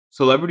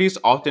Celebrities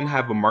often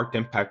have a marked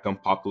impact on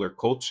popular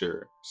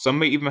culture. Some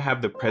may even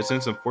have the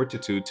presence and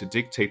fortitude to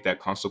dictate that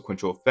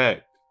consequential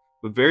effect,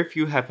 but very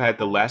few have had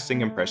the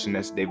lasting impression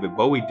as David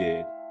Bowie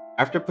did,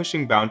 after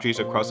pushing boundaries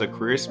across a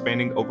career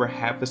spanning over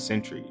half a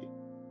century.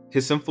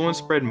 His influence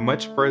spread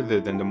much further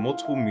than the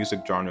multiple music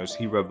genres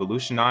he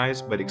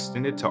revolutionized, but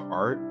extended to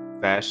art,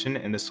 fashion,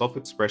 and the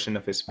self-expression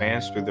of his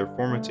fans through their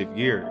formative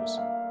years,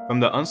 from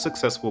the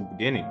unsuccessful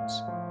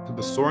beginnings to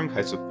the soaring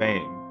heights of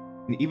fame,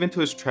 and even to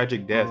his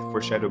tragic death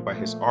foreshadowed by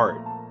his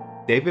art.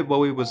 David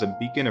Bowie was a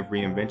beacon of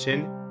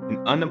reinvention and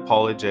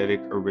unapologetic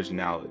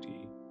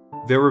originality.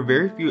 There were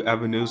very few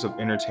avenues of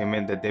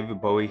entertainment that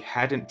David Bowie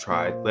hadn't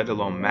tried, let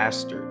alone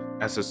mastered,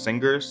 as a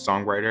singer,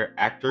 songwriter,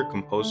 actor,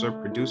 composer,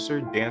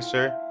 producer,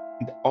 dancer,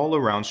 and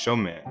all-around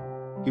showman.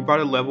 He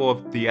brought a level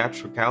of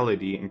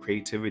theatricality and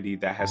creativity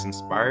that has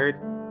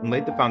inspired and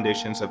laid the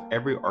foundations of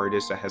every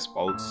artist that has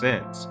followed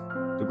since.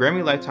 The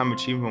Grammy Lifetime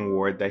Achievement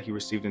Award that he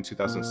received in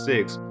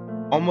 2006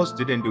 almost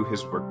didn't do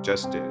his work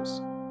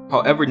justice.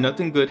 However,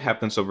 nothing good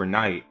happens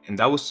overnight, and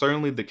that was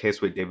certainly the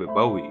case with David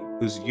Bowie,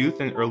 whose youth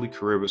and early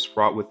career was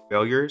fraught with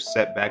failure,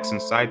 setbacks, and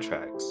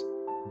sidetracks.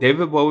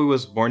 David Bowie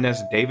was born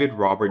as David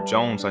Robert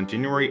Jones on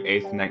January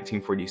 8,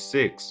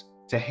 1946,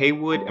 to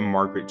Haywood and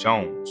Margaret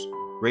Jones.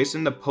 Raised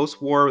in the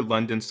post-war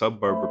London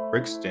suburb of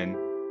Brixton,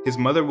 his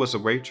mother was a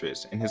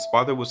waitress and his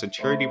father was a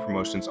charity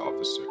promotions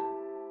officer.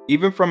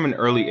 Even from an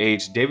early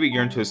age, David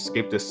yearned to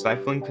escape the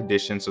stifling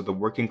conditions of the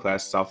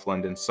working-class South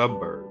London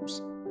suburbs,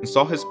 and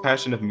saw his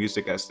passion of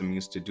music as the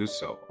means to do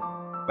so.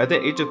 By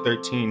the age of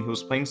 13, he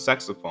was playing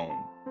saxophone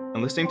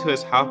and listening to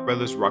his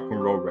half-brother's rock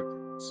and roll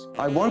records.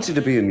 I wanted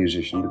to be a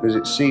musician because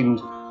it seemed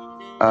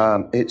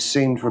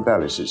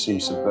rebellious, it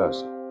seemed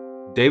subversive.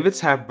 David's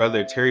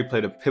half-brother Terry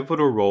played a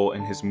pivotal role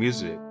in his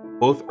music,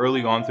 both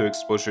early on through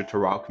exposure to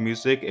rock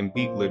music and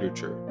beat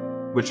literature,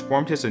 which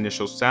formed his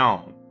initial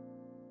sound,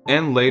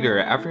 and later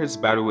after his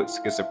battle with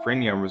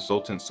schizophrenia and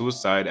resultant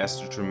suicide as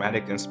the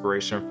dramatic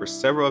inspiration for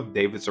several of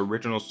David's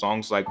original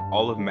songs like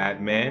All of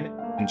Mad Men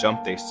and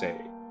Jump They Say.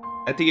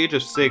 At the age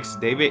of 6,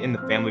 David and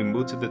the family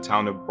moved to the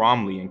town of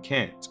Bromley in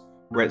Kent,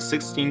 where at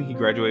 16 he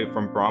graduated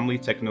from Bromley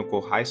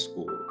Technical High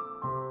School.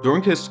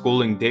 During his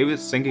schooling,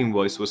 David's singing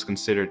voice was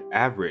considered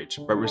average,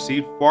 but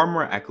received far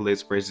more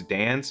accolades for his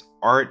dance,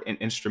 art, and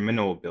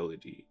instrumental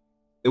ability.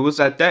 It was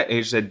at that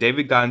age that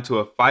David got into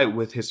a fight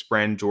with his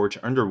friend George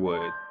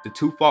Underwood. The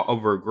two fought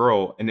over a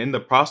girl, and in the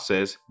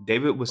process,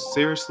 David was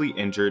seriously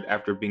injured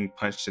after being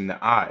punched in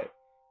the eye.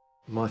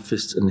 My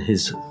fist and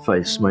his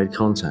face made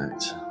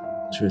contact,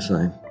 should we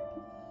say.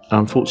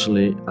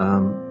 Unfortunately,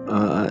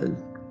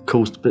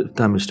 caused a bit of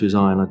damage to his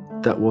eye,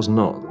 and that was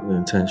not the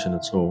intention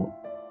at all.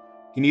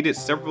 He needed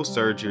several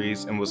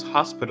surgeries and was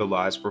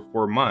hospitalized for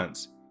 4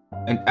 months,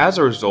 and as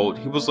a result,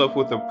 he was left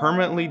with a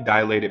permanently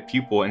dilated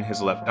pupil in his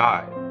left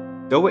eye.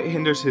 Though it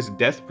hinders his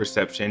depth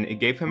perception, it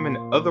gave him an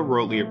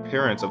otherworldly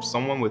appearance of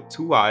someone with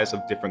 2 eyes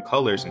of different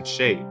colors and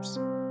shapes.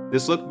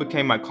 This look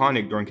became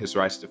iconic during his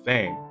rise to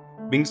fame,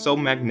 being so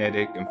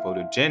magnetic and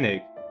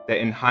photogenic that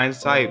in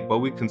hindsight,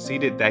 Bowie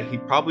conceded that he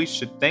probably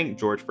should thank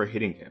George for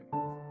hitting him.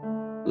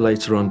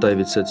 Later on,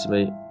 David said to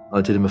me, I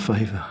did him a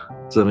favour.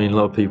 So, I mean, a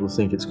lot of people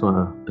think it's quite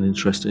an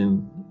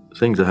interesting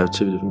thing to have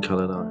 2 different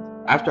coloured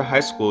eyes. After high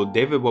school,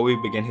 David Bowie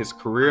began his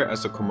career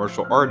as a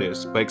commercial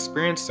artist, but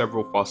experienced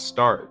several false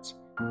starts.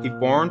 He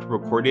formed,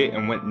 recorded,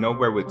 and went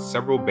nowhere with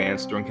several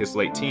bands during his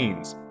late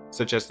teens,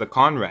 such as the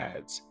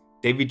Conrads,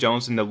 Davy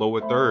Jones and the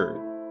Lower Third,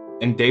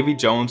 and Davy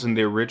Jones and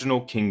the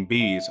original King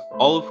Bees,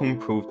 all of whom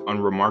proved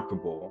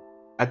unremarkable.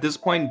 At this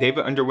point,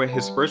 David underwent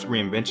his first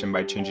reinvention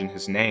by changing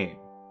his name.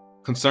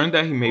 Concerned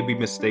that he may be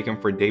mistaken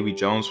for Davy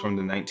Jones from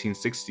the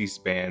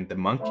 1960s band The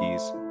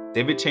Monkees,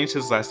 David changed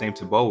his last name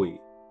to Bowie,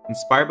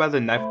 inspired by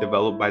the knife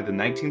developed by the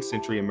 19th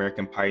century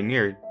American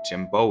pioneer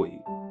Jim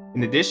Bowie.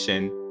 In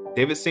addition,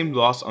 David seemed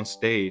lost on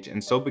stage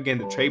and so began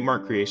the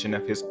trademark creation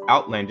of his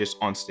outlandish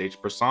onstage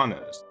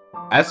personas.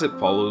 As it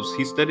follows,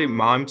 he studied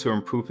mime to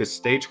improve his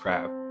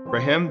stagecraft.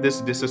 For him,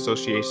 this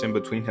disassociation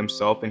between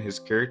himself and his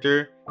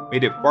character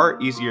made it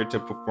far easier to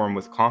perform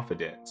with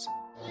confidence.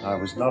 I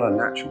was not a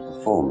natural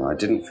performer. I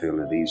didn't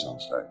feel at ease on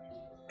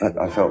stage.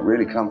 I felt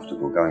really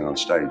comfortable going on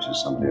stage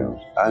as somebody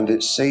else. And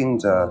it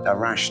seemed a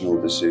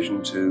rational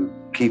decision to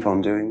keep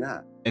on doing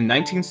that. In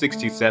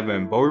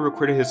 1967, Bowie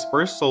recorded his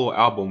first solo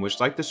album, which,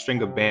 like the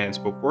string of bands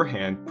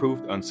beforehand,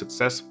 proved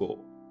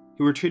unsuccessful.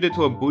 He retreated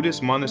to a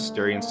Buddhist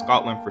monastery in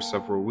Scotland for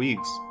several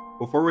weeks,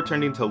 before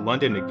returning to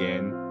London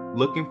again,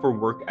 looking for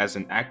work as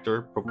an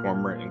actor,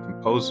 performer, and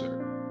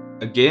composer.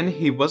 Again,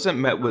 he wasn't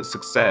met with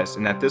success,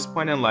 and at this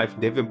point in life,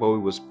 David Bowie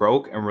was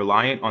broke and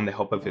reliant on the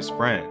help of his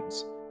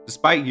friends.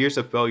 Despite years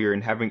of failure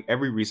and having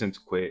every reason to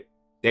quit,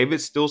 David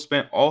still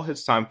spent all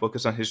his time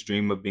focused on his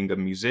dream of being a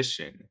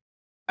musician.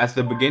 At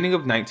the beginning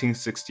of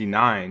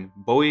 1969,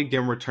 Bowie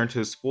again returned to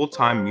his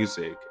full-time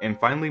music and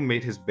finally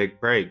made his big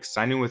break,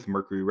 signing with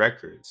Mercury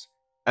Records.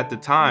 At the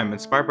time,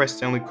 inspired by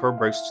Stanley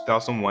Kubrick's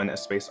 2001 A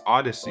Space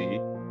Odyssey,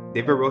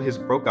 David wrote his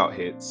breakout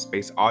hit,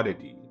 Space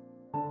Oddity.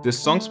 This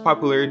song's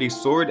popularity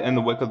soared in the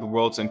wake of the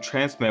world's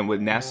entrancement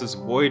with NASA's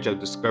voyage of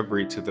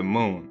discovery to the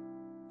moon,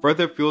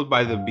 further fueled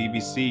by the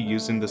BBC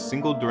using the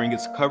single during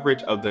its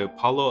coverage of the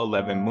Apollo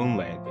 11 moon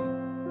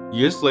landing.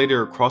 Years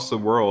later across the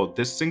world,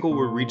 this single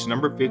would reach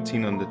number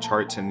 15 on the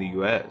charts in the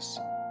US.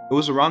 It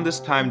was around this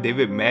time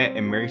David met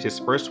and married his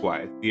first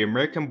wife, the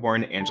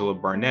American-born Angela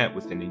Barnett,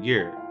 within a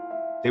year.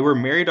 They were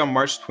married on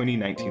March 20,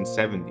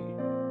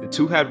 1970. The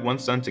two had one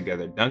son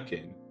together,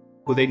 Duncan,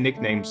 who they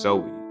nicknamed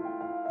Zoe.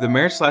 The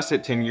marriage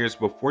lasted 10 years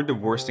before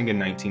divorcing in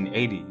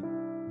 1980.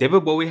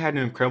 David Bowie had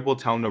an incredible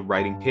talent of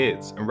writing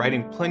hits, and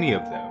writing plenty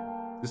of them.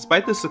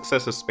 Despite the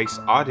success of Space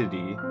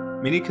Oddity,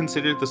 many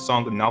considered the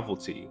song a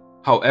novelty.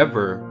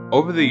 However,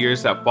 over the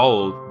years that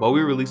followed,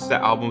 Bowie released the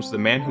albums The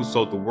Man Who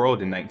Sold the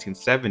World in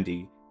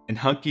 1970 and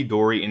Hunky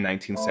Dory in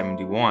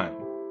 1971.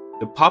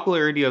 The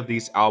popularity of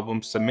these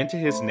albums cemented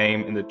his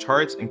name in the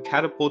charts and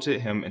catapulted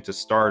him into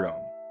stardom.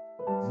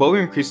 Bowie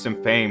increased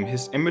in fame,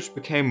 his image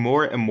became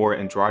more and more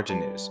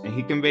androgynous, and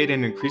he conveyed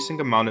an increasing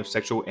amount of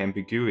sexual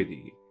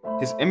ambiguity.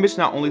 His image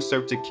not only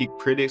served to keep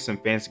critics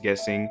and fans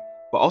guessing,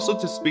 but also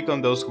to speak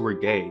on those who were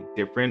gay,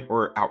 different,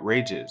 or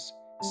outrageous,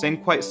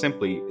 saying quite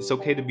simply, it's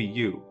okay to be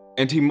you.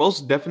 And he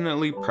most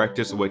definitely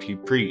practiced what he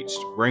preached,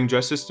 wearing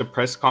dresses to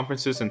press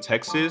conferences in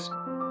Texas,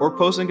 or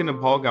posing in a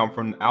ball gown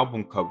for an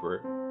album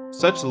cover.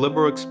 Such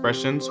liberal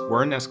expressions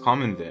weren't as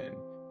common then,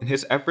 and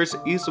his efforts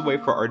eased the way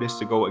for artists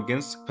to go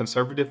against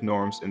conservative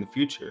norms in the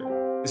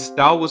future. His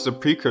style was a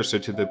precursor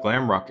to the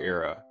glam rock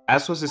era,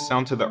 as was his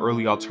sound to the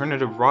early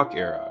alternative rock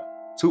era,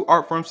 two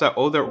art forms that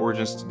owe their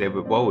origins to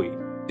David Bowie,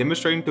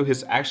 demonstrating through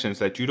his actions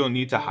that you don't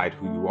need to hide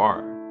who you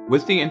are.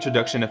 With the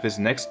introduction of his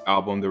next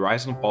album, The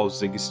Rise and Fall of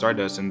Ziggy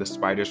Stardust and the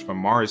Spiders from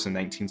Mars in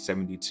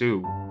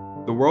 1972,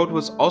 the world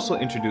was also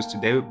introduced to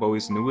David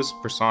Bowie's newest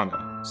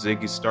persona,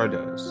 Ziggy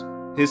Stardust,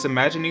 his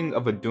imagining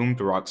of a doomed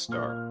rock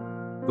star.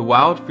 The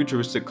wild,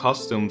 futuristic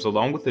costumes,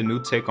 along with a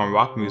new take on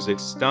rock music,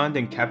 stunned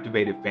and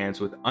captivated fans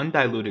with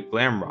undiluted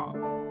glam rock.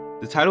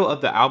 The title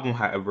of the album,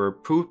 however,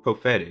 proved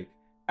prophetic,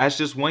 as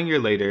just 1 year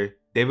later,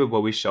 David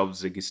Bowie shelved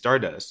Ziggy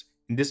Stardust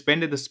and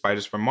disbanded the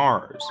Spiders from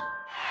Mars.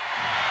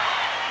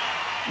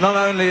 Not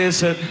only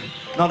is it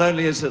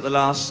the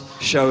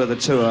last show of the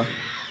tour,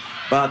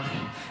 but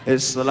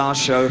it's the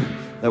last show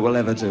that we'll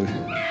ever do.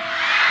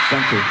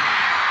 Thank you.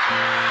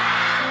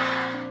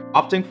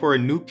 Opting for a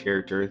new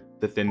character,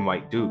 the Thin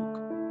White Duke.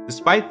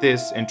 Despite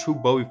this, in true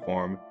Bowie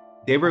form,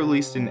 David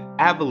released an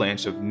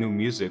avalanche of new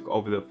music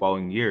over the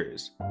following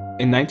years.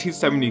 In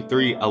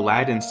 1973,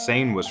 Aladdin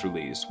Sane was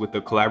released with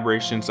the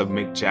collaborations of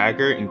Mick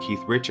Jagger and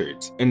Keith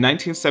Richards. In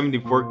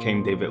 1974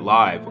 came David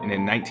Live, and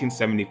in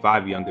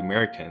 1975 Young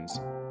Americans.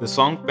 The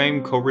song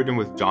Fame, co-written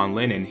with John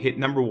Lennon, hit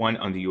number 1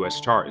 on the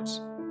US charts,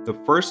 the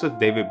first of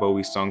David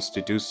Bowie's songs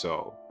to do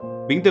so.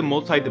 Being the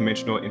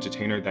multi-dimensional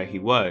entertainer that he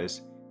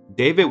was,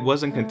 David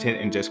wasn't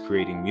content in just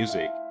creating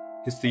music.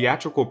 His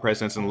theatrical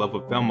presence and love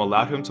of film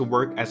allowed him to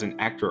work as an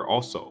actor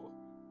also.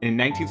 And in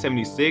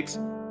 1976,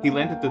 he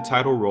landed the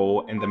title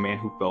role in The Man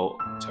Who Fell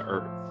to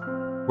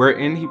Earth,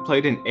 wherein he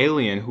played an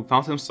alien who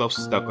found himself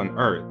stuck on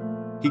Earth.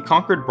 He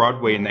conquered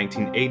Broadway in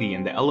 1980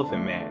 in The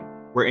Elephant Man,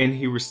 wherein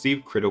he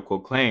received critical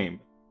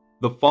acclaim.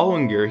 The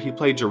following year, he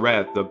played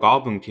Giraffe, the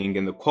Goblin King,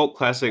 in the cult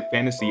classic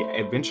fantasy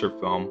adventure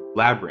film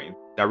Labyrinth,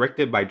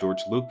 directed by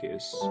George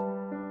Lucas.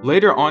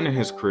 Later on in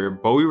his career,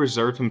 Bowie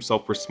reserved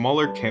himself for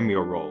smaller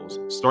cameo roles,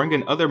 starring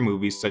in other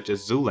movies such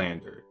as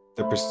Zoolander,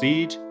 The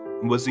Prestige,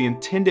 and was the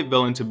intended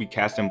villain to be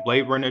cast in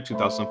Blade Runner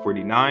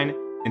 2049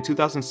 and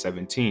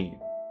 2017. It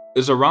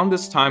was around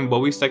this time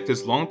Bowie sacked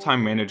his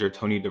longtime manager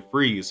Tony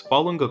DeFries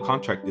following a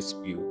contract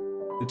dispute.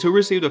 The two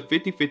received a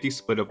 50-50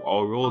 split of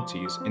all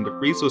royalties, and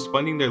DeFries was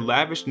funding their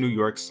lavish New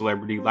York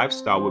celebrity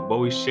lifestyle with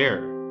Bowie's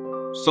share.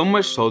 So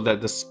much so that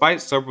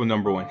despite several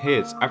 #1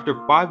 hits,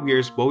 after 5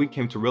 years Bowie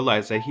came to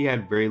realize that he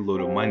had very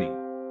little money.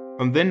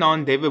 From then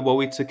on, David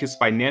Bowie took his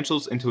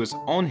financials into his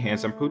own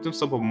hands and proved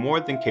himself a more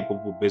than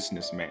capable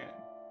businessman.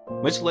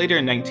 Much later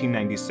in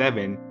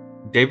 1997,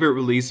 David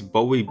released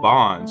Bowie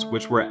Bonds,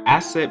 which were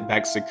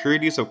asset-backed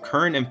securities of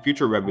current and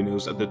future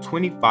revenues of the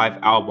 25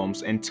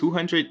 albums and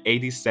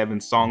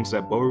 287 songs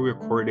that Bowie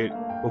recorded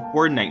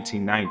before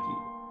 1990.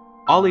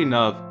 Oddly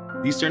enough,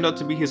 these turned out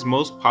to be his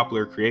most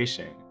popular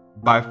creation.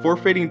 By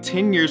forfeiting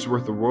 10 years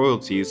worth of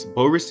royalties,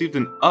 Bowie received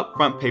an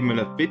upfront payment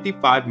of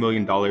 $55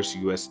 million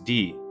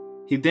USD.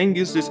 He then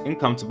used this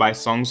income to buy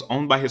songs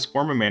owned by his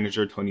former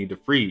manager Tony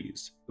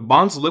DeFries. The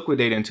bonds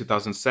liquidated in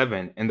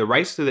 2007, and the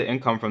rights to the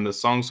income from the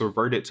songs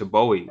reverted to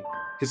Bowie.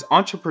 His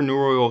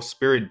entrepreneurial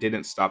spirit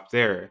didn't stop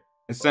there.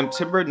 In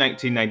September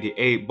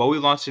 1998, Bowie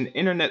launched an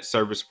internet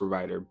service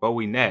provider,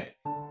 BowieNet,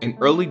 an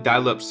early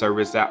dial-up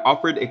service that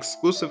offered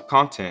exclusive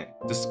content.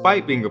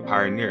 Despite being a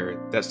pioneer,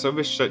 that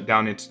service shut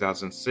down in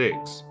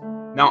 2006.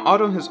 Now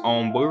out on his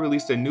own, Bowie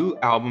released a new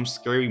album,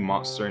 Scary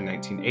Monster, in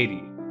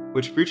 1980,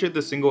 which featured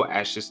the single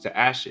Ashes to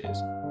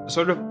Ashes, a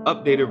sort of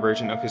updated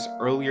version of his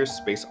earlier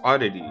Space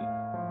Oddity.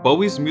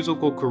 Bowie's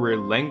musical career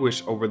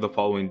languished over the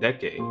following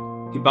decade.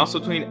 He bounced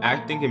between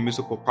acting and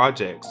musical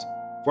projects,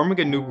 forming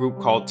a new group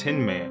called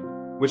Tin Man,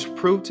 which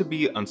proved to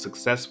be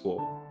unsuccessful.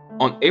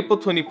 On April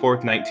 24,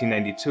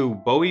 1992,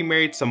 Bowie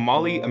married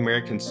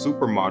Somali-American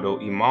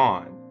supermodel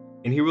Iman,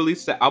 and he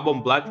released the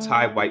album Black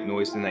Tie, White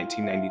Noise in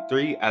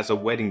 1993 as a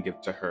wedding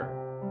gift to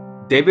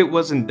her. David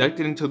was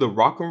inducted into the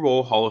Rock and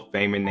Roll Hall of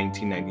Fame in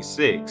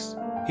 1996.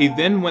 He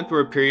then went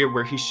through a period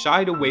where he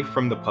shied away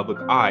from the public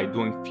eye,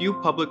 doing few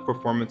public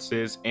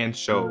performances and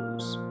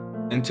shows.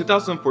 In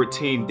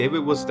 2014,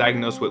 David was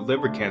diagnosed with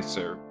liver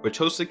cancer, but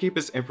chose to keep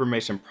his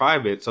information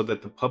private so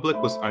that the public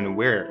was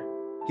unaware.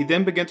 He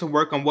then began to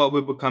work on what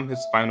would become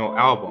his final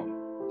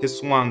album, his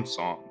swan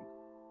song.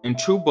 In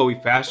true Bowie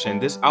fashion,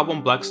 this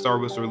album Black Star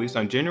was released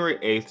on January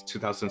 8,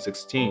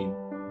 2016,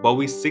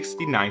 Bowie's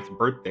 69th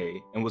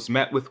birthday, and was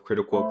met with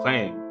critical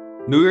acclaim.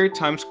 New York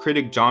Times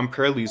critic John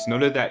Perles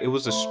noted that it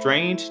was a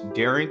strange,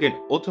 daring, and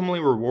ultimately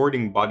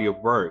rewarding body of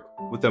work,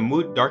 with a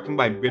mood darkened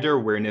by bitter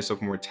awareness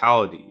of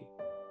mortality.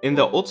 In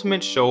the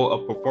ultimate show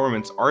of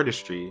performance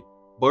artistry,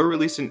 Bowie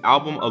released an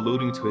album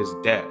alluding to his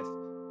death,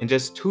 and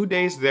just 2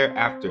 days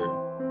thereafter,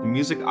 the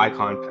music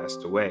icon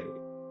passed away.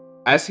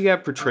 As he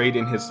had portrayed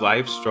in his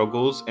life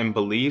struggles and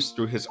beliefs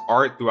through his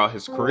art throughout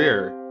his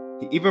career,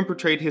 he even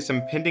portrayed his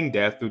impending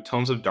death through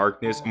tones of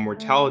darkness and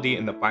mortality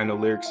in the final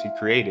lyrics he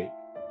created,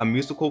 a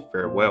musical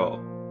farewell.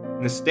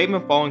 In the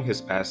statement following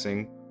his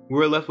passing, we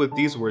were left with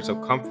these words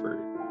of comfort.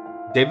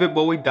 David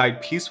Bowie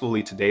died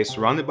peacefully today,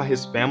 surrounded by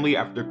his family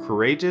after a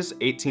courageous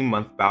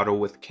 18-month battle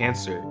with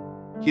cancer.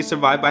 He is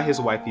survived by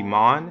his wife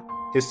Iman,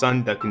 his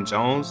son Duncan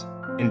Jones,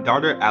 and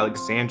daughter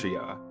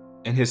Alexandria,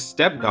 and his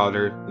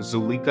stepdaughter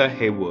Zulika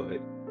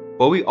Haywood.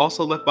 Bowie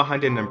also left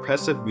behind an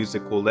impressive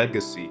musical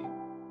legacy,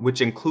 which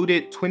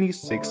included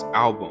 26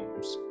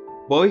 albums.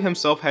 Bowie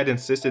himself had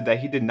insisted that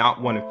he did not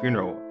want a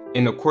funeral,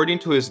 and according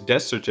to his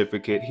death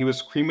certificate, he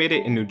was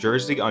cremated in New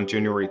Jersey on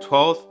January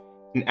 12th,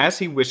 and as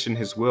he wished in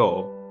his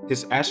will,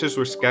 his ashes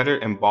were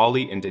scattered in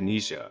Bali,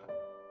 Indonesia.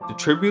 The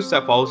tributes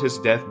that followed his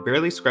death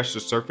barely scratched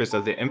the surface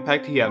of the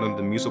impact he had on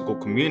the musical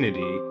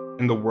community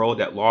and the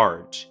world at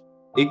large.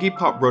 Iggy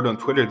Pop wrote on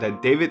Twitter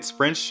that David's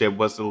friendship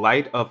was the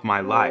light of my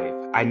life.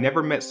 I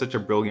never met such a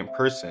brilliant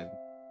person.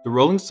 The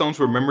Rolling Stones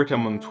remembered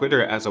him on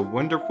Twitter as a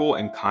wonderful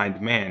and kind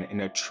man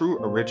and a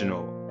true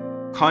original.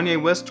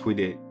 Kanye West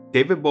tweeted,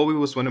 David Bowie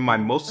was one of my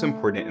most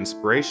important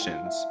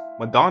inspirations.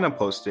 Madonna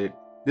posted,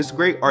 this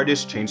great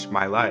artist changed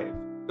my life.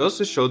 It goes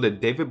to show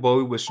that David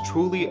Bowie was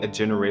truly a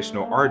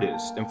generational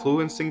artist,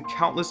 influencing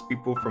countless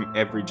people from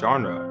every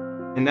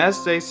genre. And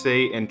as they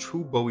say in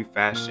true Bowie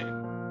fashion,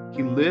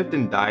 he lived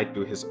and died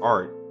through his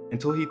art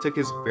until he took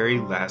his very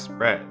last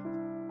breath.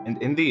 And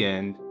in the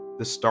end,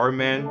 the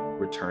Starman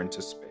returned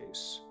to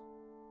space.